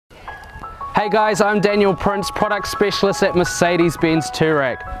Hey guys, I'm Daniel Prince, product specialist at Mercedes-Benz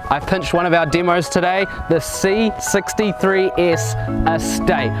Touareg. I've pinched one of our demos today, the C63 S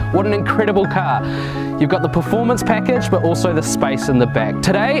Estate. What an incredible car. You've got the performance package, but also the space in the back.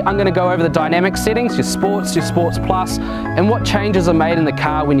 Today, I'm going to go over the dynamic settings, your Sports Plus, and what changes are made in the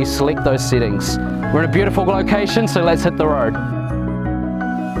car when you select those settings. We're in a beautiful location, so let's hit the road.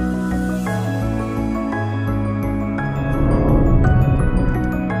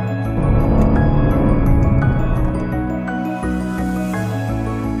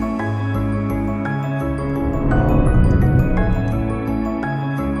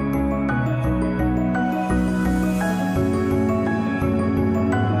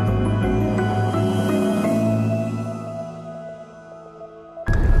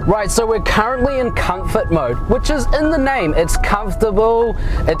 Right, so we're currently in comfort mode, which is in the name. It's comfortable,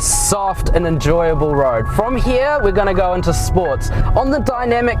 it's soft and enjoyable road. From here, we're gonna go into sports. On the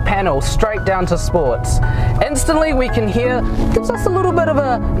dynamic panel, straight down to sports. Instantly we can hear, gives us a little bit of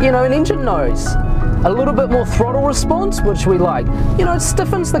an engine noise. A little bit more throttle response, which we like. It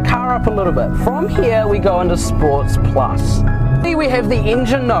stiffens the car up a little bit. From here, we go into Sports Plus. We have the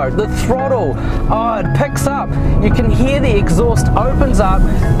engine note, the throttle. Oh, it picks up. You can hear the exhaust opens up.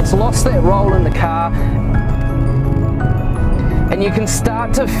 It's lost that roll in the car. And you can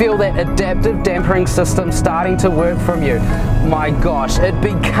start to feel that adaptive dampering system starting to work from you. My gosh, it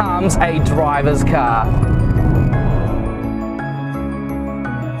becomes a driver's car.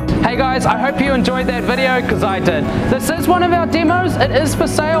 Hey guys, I hope you enjoyed that video because I did. This is one of our demos. It is for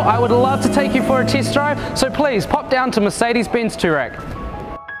sale. I would love to take you for a test drive. So please pop down to Mercedes-Benz Touareg.